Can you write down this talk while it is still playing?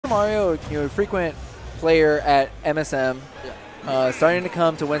MastaMario, frequent player at MSM, starting to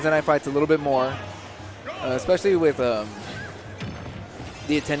come to Wednesday Night Fights a little bit more, especially with the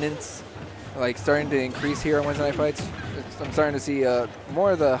attendance starting to increase here on Wednesday Night Fights. I'm starting to see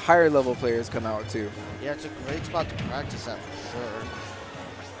more of the higher level players come out too. Yeah, it's a great spot to practice at for sure.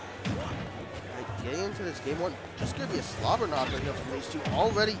 Getting into this game one, just going to be a slobber knocker here from these two.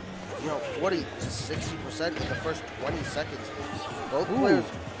 Already, 40 to 60% in the first 20 seconds. Both players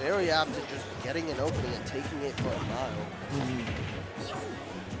very apt at just getting an opening and taking it for a mile.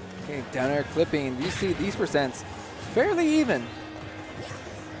 Okay, down air clipping. You see these percents fairly even.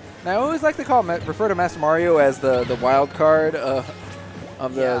 Now, I always like to refer to MastaMario as the wild card of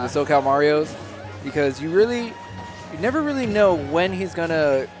the SoCal Marios, because you never really know when he's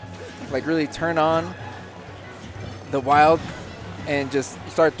gonna really turn on the wild and just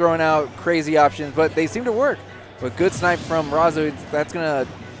start throwing out crazy options, but they seem to work. But good snipe from Razo, that's gonna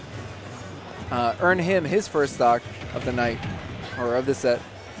earn him his first stock of the night, or of the set.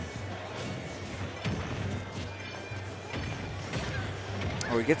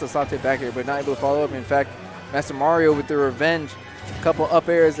 Oh, he gets a soft hit back here, but not able to follow up. In fact, MastaMario with the revenge, a couple up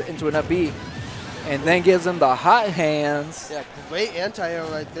airs into an up B, and then gives him the hot hands. Yeah, great anti-air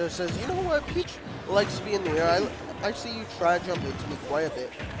right there. Says, you know what, Peach likes to be in the air. I see you try to jump into me quite a bit.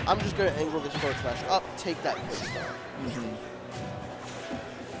 I'm just going to angle this forward smash up, take that quick start.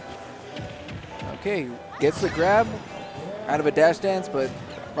 Okay, gets the grab out of a dash dance, but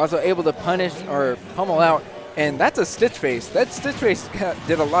Razo able to punish or pummel out, and that's a stitch face. That stitch face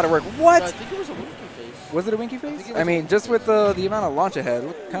did a lot of work. What? No, I think it was a winky face. Was it a winky face? I mean, just with the amount of launch ahead,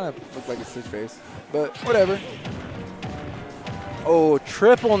 it kind of looked like a stitch face, but whatever. Oh,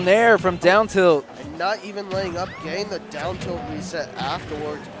 triple nair from down tilt. And not even laying up, getting the down tilt reset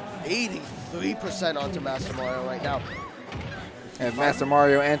afterwards. 83% onto MastaMario right now. And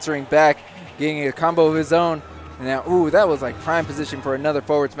MastaMario answering back, getting a combo of his own. And now, ooh, that was like prime position for another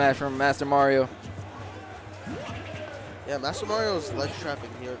forward smash from MastaMario. Yeah, MastaMario's ledge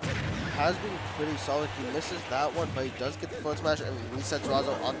trapping here has been pretty solid. He misses that one, but he does get the forward smash and resets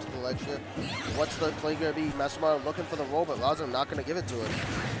Razo onto the ledge here. What's the play going to be? MastaMario looking for the roll, but Razo not going to give it to him.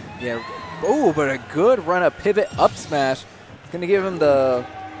 Yeah, oh, but a good run up pivot up smash. It's going to give him the...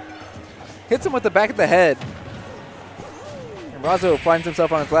 Hits him with the back of the head. And Razo finds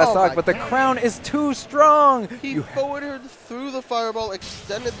himself on his last stock, but the crown is too strong. He forwarded through the fireball,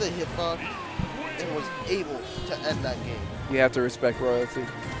 extended the hitbox, and was able to end that game. You have to respect royalty.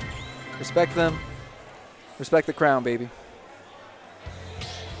 Respect them. Respect the crown, baby.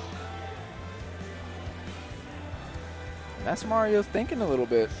 MastaMario's thinking a little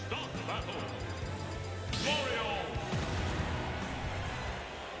bit.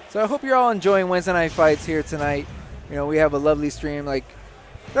 So I hope you're all enjoying Wednesday Night Fights here tonight. We have a lovely stream like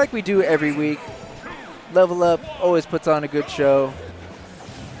we do every week. Level Up always puts on a good show.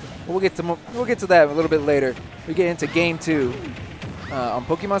 We'll get to that a little bit later. We get into Game 2 on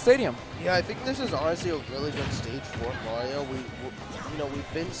Pokemon Stadium. Yeah, I think this is honestly a really good stage for Mario.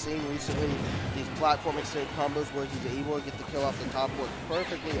 We've been seeing recently these platforming stage combos where he's able to get the kill off the top work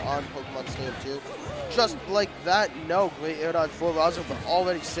perfectly on Pokemon Stadium 2. Just like that, no great air dodge for Razo, but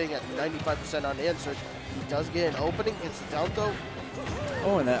already sitting at 95% unanswered. He does get an opening, hits the down throw.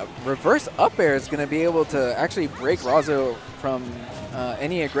 Oh, and that reverse up air is going to be able to actually break Razo from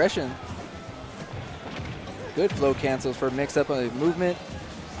any aggression. Good flow cancels for mix up on the movement.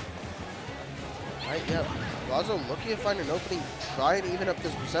 Right, yeah. Razo looking to find an opening, trying to even up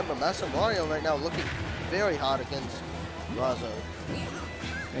this percent, but MastaMario right now looking very hot against Razo.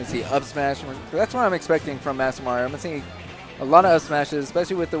 You see up smash. That's what I'm expecting from MastaMario. I'm seeing a lot of up smashes,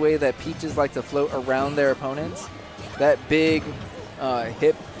 especially with the way that Peaches like to float around their opponents. That big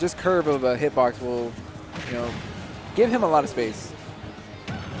just curve of a hitbox will, give him a lot of space.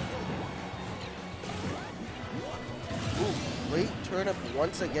 Ooh, great turn up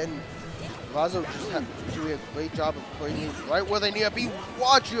once again. Razo just doing a great job of putting it right where they need to be.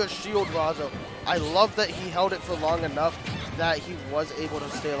 Watch your shield, Razo. I love that he held it for long enough that he was able to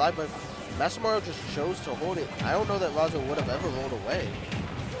stay alive, but MastaMario just chose to hold it. I don't know that Razo would have ever rolled away.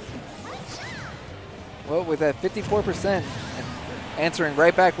 Well, with that 54% answering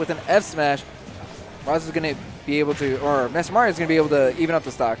right back with an F smash, Razo's going to be able to, or MastaMario's going to be able to even up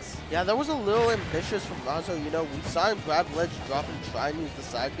the stocks. Yeah, that was a little ambitious from Razo. We saw him grab ledge, drop, and try and use the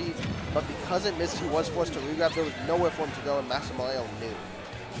side B, but because it missed, he was forced to re-grab. There was nowhere for him to go, and MastaMario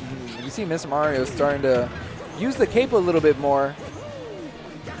knew. You see MastaMario starting to use the cape a little bit more,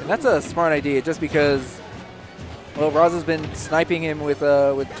 and that's a smart idea just because, well, Razo's been sniping him with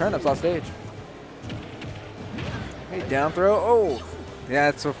turn-ups off stage. Hey, down throw. Oh, Yeah,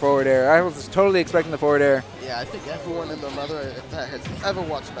 that's a forward air. I was totally expecting the forward air. Yeah, I think everyone and their mother that has ever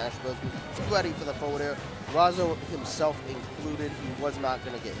watched Smash Bros. Was ready for the forward air. Razo himself included, he was not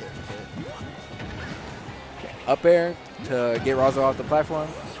going to get hit with it. Up air to get Razo off the platform.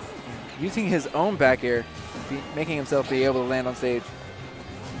 Using his own back air, making himself be able to land on stage.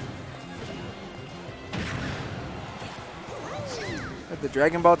 At the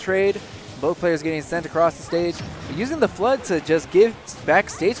Dragon Ball trade, both players getting sent across the stage. Using the flood to just give back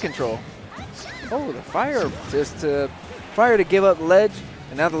stage control. Oh, the fire to give up ledge,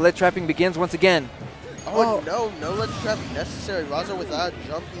 and now the ledge trapping begins once again. Oh, no ledge trapping necessary. Razo without a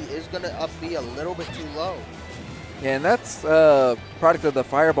jump, he is going to up B a little bit too low. Yeah, and that's product of the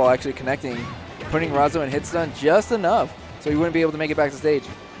fireball actually connecting, putting Razo in hit stun just enough so he wouldn't be able to make it back to stage.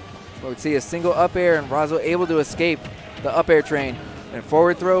 But we'd see a single up air and Razo able to escape the up air train. And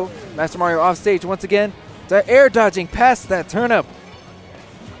forward throw, MastaMario off stage once again. They're air dodging past that turnip.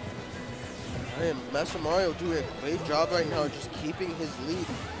 And MastaMario doing a great job right now just keeping his lead,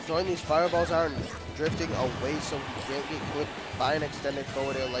 throwing these fireballs out and drifting away so he can't get clipped by an extended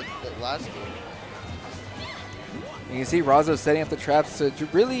forward air like the last game. You can see Razo setting up the traps to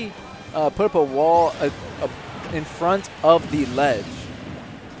really put up a wall in front of the ledge.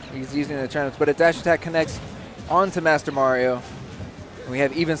 He's using the turnips, but a dash attack connects onto MastaMario. And we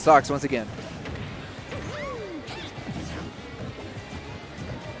have even stocks once again.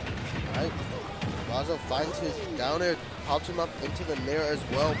 Right. Razo finds his down air, pops him up into the nair as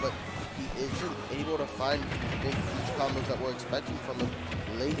well, but he isn't able to find big huge combos that we're expecting from him.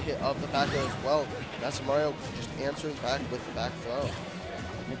 Late hit of the back air as well. MastaMario just answering back with the back throw.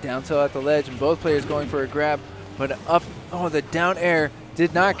 Down tilt at the ledge, and both players going for a grab, but up. Oh, the down air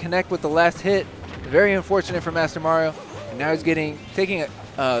did not connect with the last hit. Very unfortunate for MastaMario. And now he's taking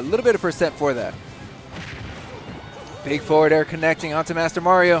a little bit of percent for that. Big forward air connecting onto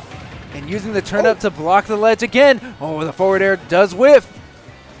MastaMario, and using the turn up to block the ledge again. Oh, the forward air does whiff.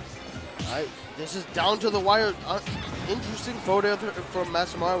 All right, this is down to the wire. Interesting forward air from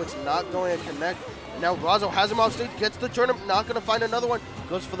MastaMario. It's not going to connect. And now Razo has him off stage, gets the turnip, not going to find another one.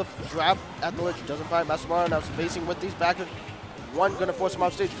 Goes for the grab at the ledge, doesn't find MastaMario. Now spacing with these backers. One going to force him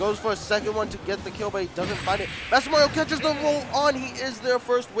off stage, goes for a second one to get the kill, but he doesn't find it. MastaMario catches the roll on. He is there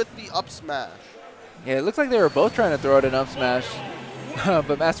first with the up smash. Yeah, it looks like they were both trying to throw out an up smash,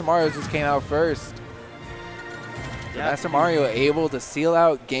 but MastaMario just came out first. Yeah. MastaMario able to seal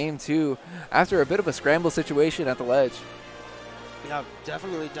out game 2 after a bit of a scramble situation at the ledge. Yeah,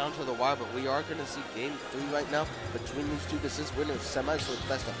 definitely down to the wire, but we are going to see game 3 right now between these two. This is winners semi, so it's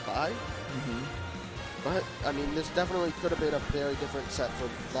best of 5. But, I mean, this definitely could have been a very different set for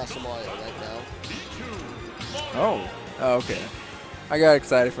MastaMario right now. Oh, okay. I got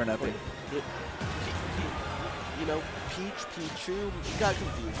excited for nothing. You know, Pichu, got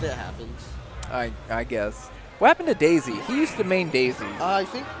confused. It happens. I guess. What happened to Daisy? He used to main Daisy. I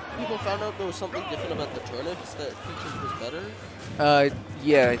think people found out there was something different about the turnips, that Pichu was better.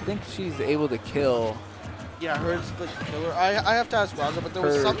 Yeah, I think she's able to kill. Yeah, hers the killer. I have to ask Razo, but there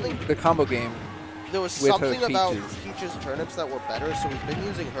was something. The combo game. There was something about Peach's turnips that were better, so he's been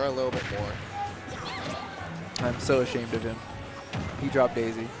using her a little bit more. I'm so ashamed of him. He dropped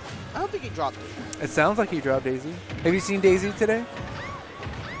Daisy. I don't think he dropped it. It sounds like he dropped Daisy. Have you seen Daisy today?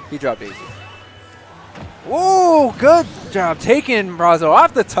 He dropped Daisy. Whoa, good job taking Razo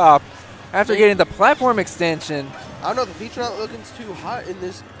off the top after getting the platform extension. I don't know, the Peach not looking too hot in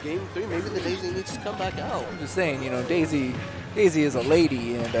this game 3. Maybe the Daisy needs to come back out. I'm just saying, you know, Daisy is a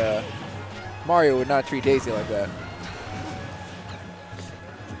lady, and Mario would not treat Daisy like that.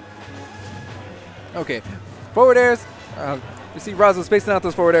 Okay, forward airs. You see Razo spacing out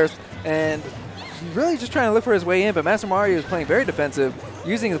those forward airs, and he's really just trying to look for his way in, but MastaMario is playing very defensive,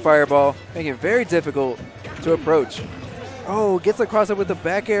 using the fireball, making it very difficult to approach. Oh, gets the cross up with the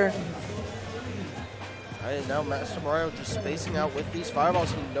back air. And now MastaMario just spacing out with these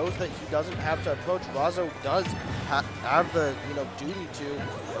fireballs. He knows that he doesn't have to approach. Razo does have the duty to.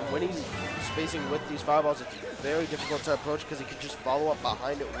 And when he's spacing with these fireballs, it's very difficult to approach because he can just follow up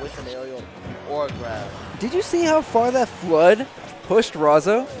behind it with an aerial or a grab. Did you see how far that flood pushed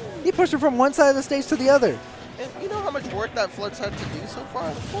Razo? He pushed him from one side of the stage to the other. And you know how much work that flood's had to do so far?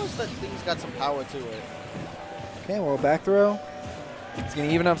 Of course that thing's got some power to it. Okay, well, back throw. It's going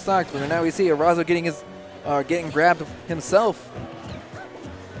to even up stocks, but now we see a Razo getting grabbed himself.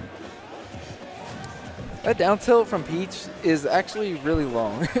 That down tilt from Peach is actually really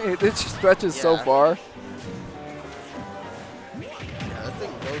long. It just stretches so far. Yeah, that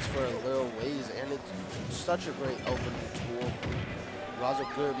thing goes for a little ways, and it's such a great opening tool. Razo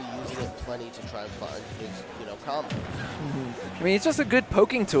could be using it plenty to try and find his, combos. I mean, it's just a good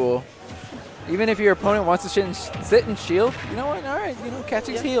poking tool. Even if your opponent wants to sit and shield, you know what? All right, catch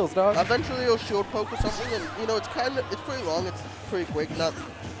his heels, dog. Eventually, he'll shield poke or something, and it's pretty long, it's pretty quick, not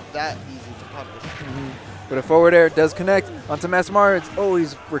that easy to punish. But a forward air does connect onto MastaMario. It's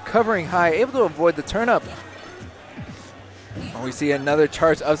always recovering high, able to avoid the turn up. And we see another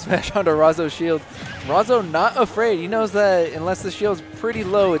charged up smash onto Razo's shield. Razo not afraid. He knows that unless the shield's pretty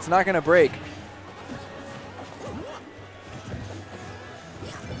low, it's not going to break.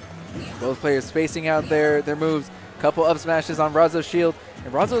 Both players spacing out their moves. Couple up smashes on Razo's shield.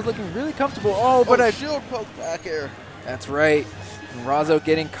 And Razo's looking really comfortable. Oh, but a shield poke back air. That's right. And Razo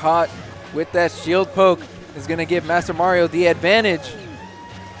getting caught with that shield poke is going to give MastaMario the advantage.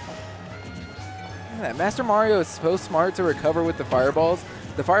 Look at that. MastaMario is so smart to recover with the fireballs.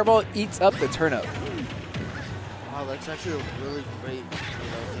 The fireball eats up the turnip. Wow, that's actually a really great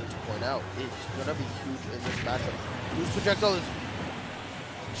thing to point out. It's going to be huge in this matchup. Whose projectile is...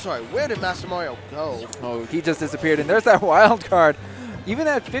 Sorry, where did MastaMario go? Oh, he just disappeared, and there's that wild card. Even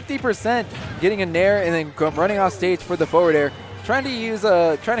at 50%, getting a nair and then running off stage for the forward air, trying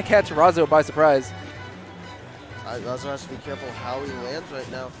to catch Razo by surprise. Razo has to be careful how he lands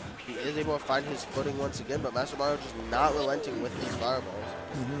right now. He is able to find his footing once again, but MastaMario just not relenting with these fireballs.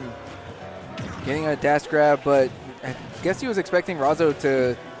 Getting a dash grab, but I guess he was expecting Razo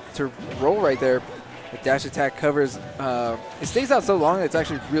to roll right there. The dash attack covers, it stays out so long that it's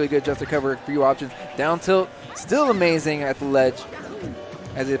actually really good just to cover a few options. Down tilt, still amazing at the ledge.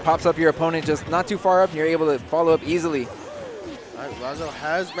 As it pops up your opponent just not too far up, and you're able to follow up easily. All right, Razo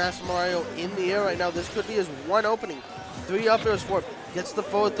has MastaMario in the air right now. This could be his one opening. 3 up airs for him. Gets the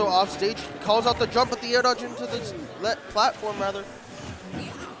forward throw off stage, calls out the jump at the air dodge into this platform, rather.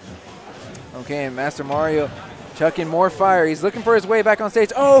 Okay, and MastaMario chucking more fire. He's looking for his way back on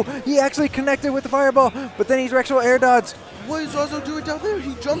stage. Oh, he actually connected with the fireball, but then he's actual air dodged. What is Razo doing down there?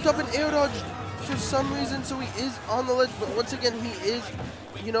 He jumped up and air dodged for some reason, so he is on the ledge, but once again, he is,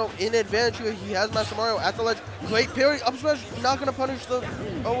 in advantage here. He has MastaMario at the ledge. Great parry, up smash, not going to punish the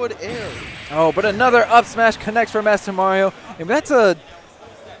forward air. Oh, but another up smash connects for MastaMario, and that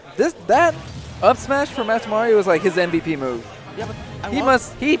up smash for MastaMario is like his MVP move. Yeah, but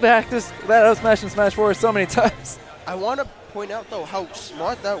he practiced that up smash in Smash 4 so many times. I want to point out though how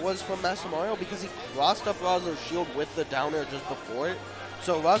smart that was from MastaMario, because he crossed up Razo's shield with the down air just before it.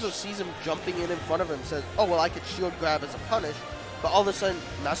 So Razo sees him jumping in front of him and says, oh, well, I could shield grab as a punish. But all of a sudden,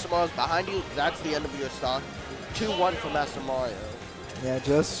 MastaMario's behind you. That's the end of your stock. 2-1 for MastaMario. Yeah,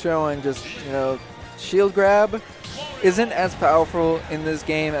 just showing shield grab isn't as powerful in this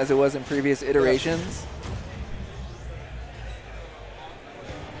game as it was in previous iterations.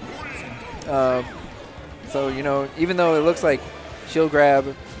 So, even though it looks like shield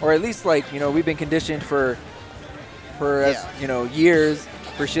grab, or at least we've been conditioned for years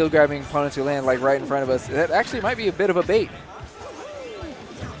for shield grabbing opponents who land right in front of us, that actually might be a bit of a bait.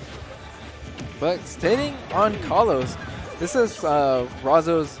 But staying on Kalos, this is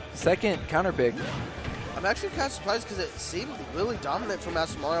Razo's second counter pick. I'm actually kind of surprised because it seemed really dominant for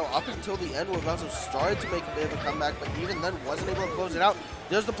MastaMario up until the end, where Razo started to make a bit of a comeback, but even then wasn't able to close it out.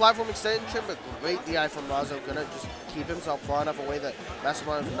 There's the platform extension, but great DI from Razo, gonna just keep himself far enough away that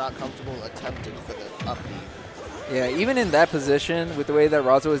MastaMario's not comfortable attempting for the up B. Yeah, even in that position, with the way that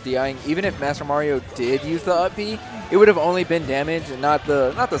Razo was DIing, even if MastaMario did use the up B, it would have only been damage and not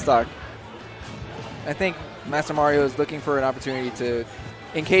the stock. I think MastaMario is looking for an opportunity to,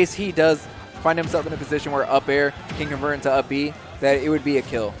 in case he does find himself in a position where up air can convert into up B, that it would be a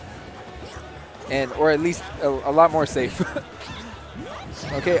kill. Or at least a lot more safe.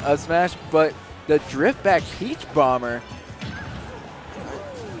 Okay, up smash, but the drift back Peach Bomber.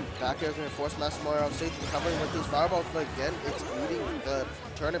 Back air going to force MastaMario off stage, recovering with these fireballs, but again, it's eating the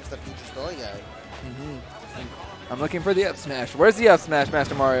turnips that Peach is throwing at him. I'm looking for the up smash. Where's the up smash,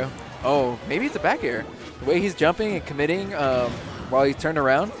 MastaMario? Oh, maybe it's a back air. The way he's jumping and committing while he's turned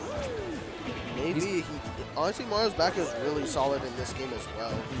around. Maybe. Honestly, Mario's back air is really solid in this game as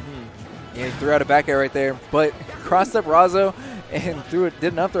well. Yeah, he threw out a back air right there, but crossed up Razo and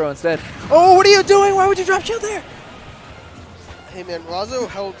did an up throw instead. Oh, what are you doing? Why would you drop shield there? Hey man, Razo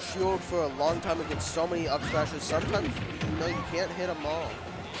held shield for a long time against so many up smashes. Sometimes, you can't hit them all.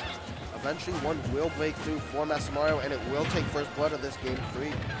 Eventually, one will break through for MastaMario, and it will take first blood of this game,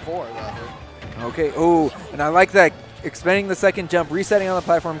 4 rather. Okay, oh, and I like that. Expanding the second jump, resetting on the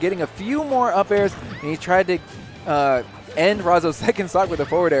platform, getting a few more up airs, and he tried to end Razo's second stock with a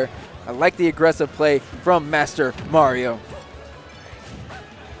forward air. I like the aggressive play from MastaMario.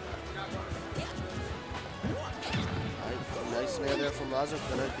 Nice snare there from Razo. Razo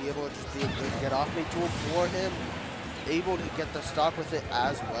gonna be able to just be a good get off me tool for him, able to get the stock with it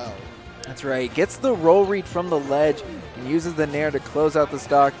as well. That's right. Gets the roll read from the ledge and uses the nair to close out the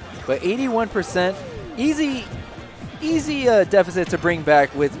stock. But 81%, easy deficit to bring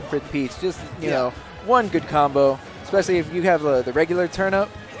back with Peach. Just, you know, one good combo, especially if you have the regular turn up.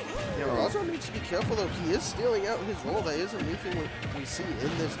 Yeah, Razo needs to be careful though. He is stealing out his roll. That is a new thing we see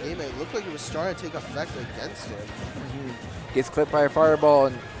in this game. It looked like it was starting to take effect against him. Gets clipped by a fireball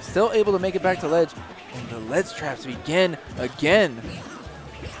and still able to make it back to ledge. And the ledge traps begin again.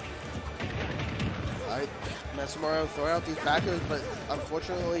 MastaMario throwing out these backers, but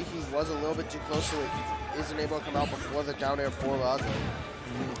unfortunately he was a little bit too close, so it isn't able to come out before the down air for Razo.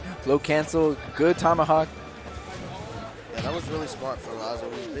 Flow cancel, good tomahawk. Yeah, that was really smart for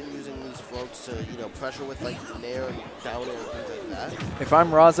Razo. He's been using these floats to, you know, pressure with like nair and down air and things like that. If I'm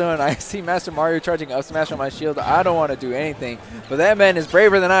Razo and I see MastaMario charging up smash on my shield, I don't want to do anything. But that man is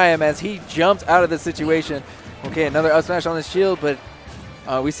braver than I am as he jumps out of the situation. Okay, another up smash on the shield, but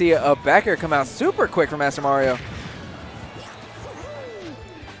we see a back air come out super quick from MastaMario.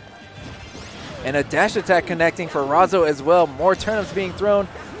 And a dash attack connecting for Razo as well. More turnips being thrown.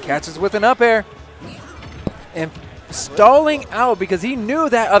 Catches with an up air. And stalling out because he knew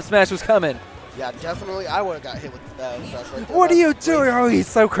that up smash was coming. Yeah, definitely. I would have got hit with that up smash right there. What are you doing? Oh, he's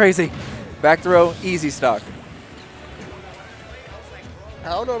so crazy. Back throw, easy stock. I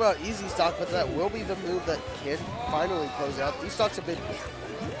don't know about easy stock, but that will be the move that can finally close out. These stocks have been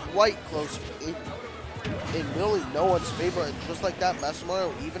quite close in really no one's favor. And just like that,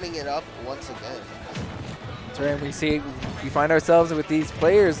 MastaMario evening it up once again. That's right. We find ourselves with these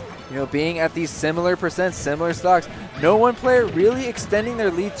players, you know, being at these similar percents, similar stocks. No one player really extending their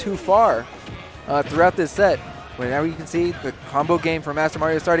lead too far throughout this set. Whenever you can see the combo game for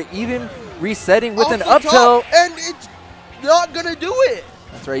MastaMario started, even resetting with an up tilt. And it's not gonna do it.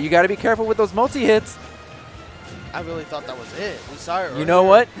 That's right. You got to be careful with those multi-hits. I really thought that was it. We saw it earlier. You know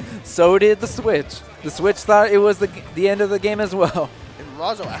what? So did the Switch. The Switch thought it was the end of the game as well. And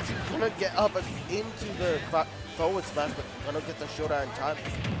Razo actually gonna get up and into the forward smash, but gonna get the showdown in time.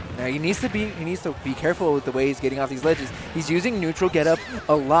 Now he needs to be careful with the way he's getting off these ledges. He's using neutral get up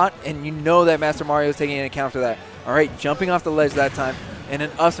a lot, and you know that MastaMario is taking into account for that. All right, jumping off the ledge that time, and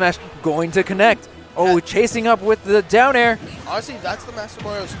an up smash going to connect. Oh, chasing up with the down air. Honestly, that's the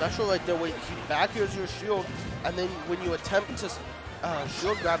MastaMario special right there, where he back airs your shield, and then when you attempt to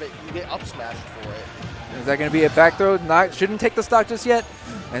shield grab it, you get up smashed for it. Is that going to be a back throw? Shouldn't take the stock just yet.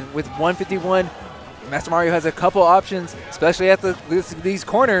 And with 151, MastaMario has a couple options, especially at these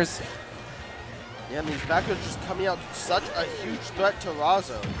corners. Yeah, and these back airs just coming out such a huge threat to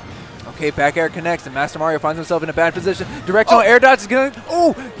Razo. Okay, back air connects, and MastaMario finds himself in a bad position. Directional air dodge is going to...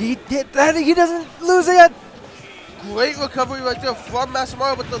 Oh, he did that. He doesn't lose it yet. Great recovery right there from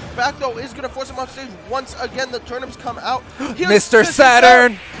MastaMario, but the back throw is going to force him off stage. Once again, the turnips come out. Mr.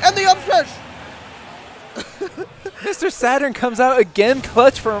 Saturn! And the up smash! Mr. Saturn comes out again,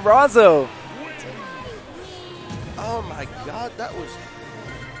 clutch from Razo. Oh my god, that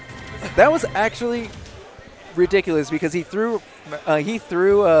was actually ridiculous because he threw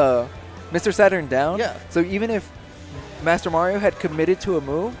Mr. Saturn down. Yeah. So even if MastaMario had committed to a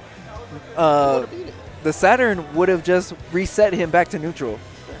move, the Saturn would have just reset him back to neutral,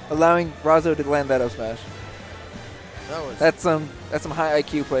 allowing Razo to land that up smash. That's some high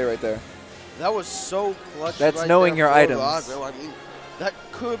IQ play right there. That was so clutch. That's right knowing there your for items. Razo. I mean, that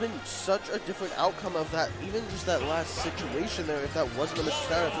could have been such a different outcome of that, even just that last situation there, if that wasn't a Mr.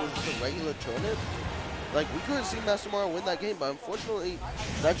 Saturn, if it was just a regular turnip. Like, we could have seen MastaMario win that game, but unfortunately,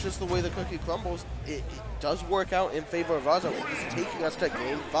 that's just the way the cookie crumbles. It does work out in favor of Razo. It's taking us to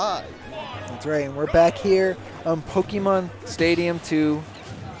Game 5. That's right, and we're back here on Pokemon Stadium 2,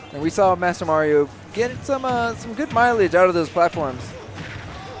 and we saw MastaMario get some good mileage out of those platforms.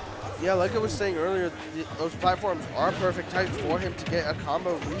 Yeah, like I was saying earlier, those platforms are perfect height for him to get a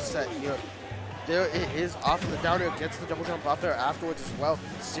combo reset here. There it is off of the down air, gets the double jump up there afterwards as well.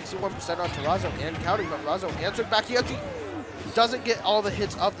 61% onto Razo and counting, but Razo answered back. He actually doesn't get all the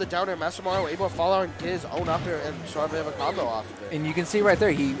hits of the down air. MastaMario able to follow and get his own up air and sort of have a combo off of it. And you can see right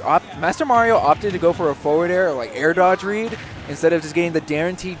there, MastaMario opted to go for a forward air, or like air dodge read, instead of just getting the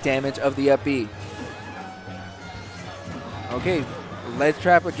guaranteed damage of the up B. Okay, ledge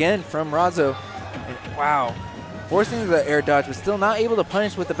trap again from Razo. And wow, forcing the air dodge, but still not able to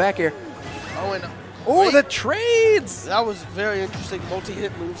punish with the back air. Oh, and the trades! That was very interesting.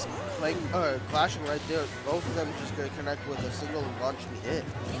 Multi-hit moves clashing right there. Both of them just going to connect with a single launching hit.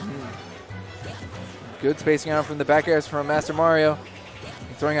 Good spacing out from the back airs from MastaMario.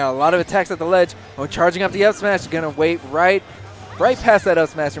 Throwing out a lot of attacks at the ledge. Oh, charging up the up smash. Going to wait right right past that up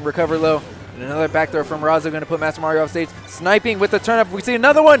smash and recover low. And another back throw from Razo going to put MastaMario off stage. Sniping with the turn up. We see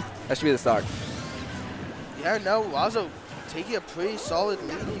another one. That should be the stock. Yeah, now Razo taking a pretty solid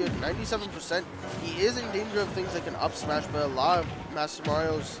lead here, 97%. He is in danger of things like an up smash, but a lot of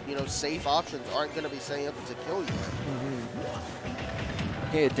MastaMario's, safe options aren't going to be setting up to kill you.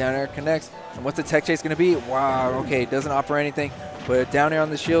 Okay, down air connects. And what's the tech chase going to be? Wow, okay, doesn't offer anything. But down air on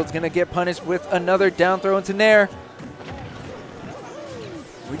the shield's going to get punished with another down throw into Nair.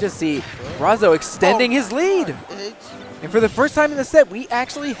 We just see Razo extending his lead. And for the first time in the set, we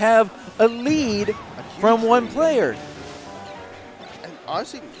actually have a lead from one player. And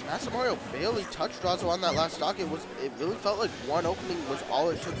honestly, MastaMario barely touched Razo on that last stock. It really felt like one opening was all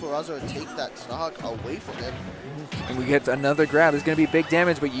it took for Razo to take that stock away from him. And we get another grab. It's going to be big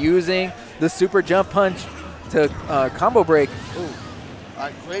damage, but using the super jump punch to combo break. Ooh. All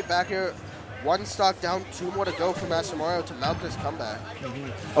right, great back here. One stock down, 2 more to go for MastaMario to mount this comeback.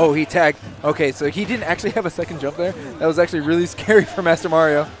 Oh, he tagged. Okay, so he didn't actually have a second jump there. That was actually really scary for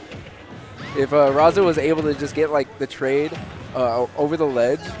MastaMario. If Razo was able to just get like the trade over the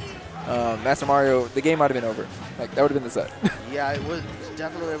ledge, MastaMario, the game might have been over. Like that would have been the set. Yeah, it was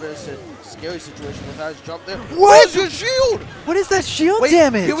definitely a very scary situation without his jump there. What? Where's your shield? What is that shield Wait,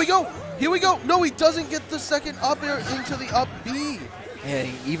 damage? Here we go. Here we go. No, he doesn't get the second up air into the up B.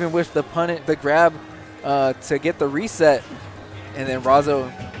 And even with the grab to get the reset, and then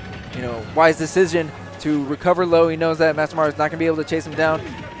Razo, wise decision to recover low. He knows that MastaMario is not going to be able to chase him down.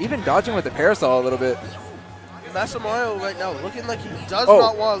 Even dodging with the parasol a little bit. MastaMario right now looking like he does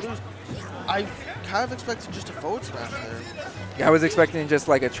not want to lose. I kind of expected just a forward smash there. Yeah, I was expecting just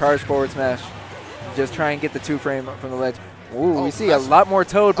like a charge forward smash. Just try and get the 2-frame from the ledge. Ooh, we see a lot more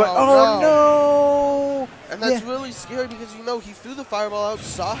Toad, but no! And that's really scary because, he threw the fireball out,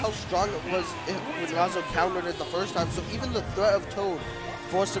 saw how strong it was when Razo countered it the first time. So even the threat of Toad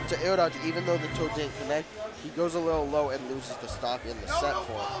forced him to air dodge, even though the Toad didn't connect. He goes a little low and loses the stock in the set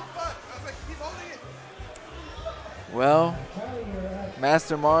for it. Well,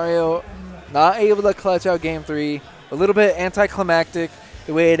 MastaMario not able to clutch out game 3. A little bit anticlimactic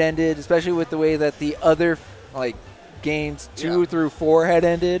the way it ended, especially with the way that the other games 2 through 4 had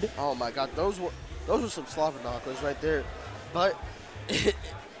ended. Oh my God, those were some sloppy knockers right there. But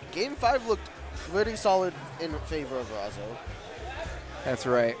game 5 looked pretty solid in favor of Razo. That's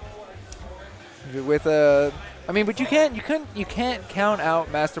right. With but you can't count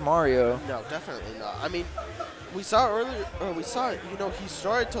out MastaMario. No, definitely not. I mean, we saw earlier, he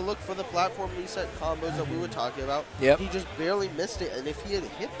started to look for the platform reset combos that we were talking about. Yep. He just barely missed it, and if he had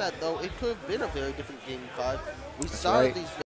hit that though, it could have been a very different game 5. We saw these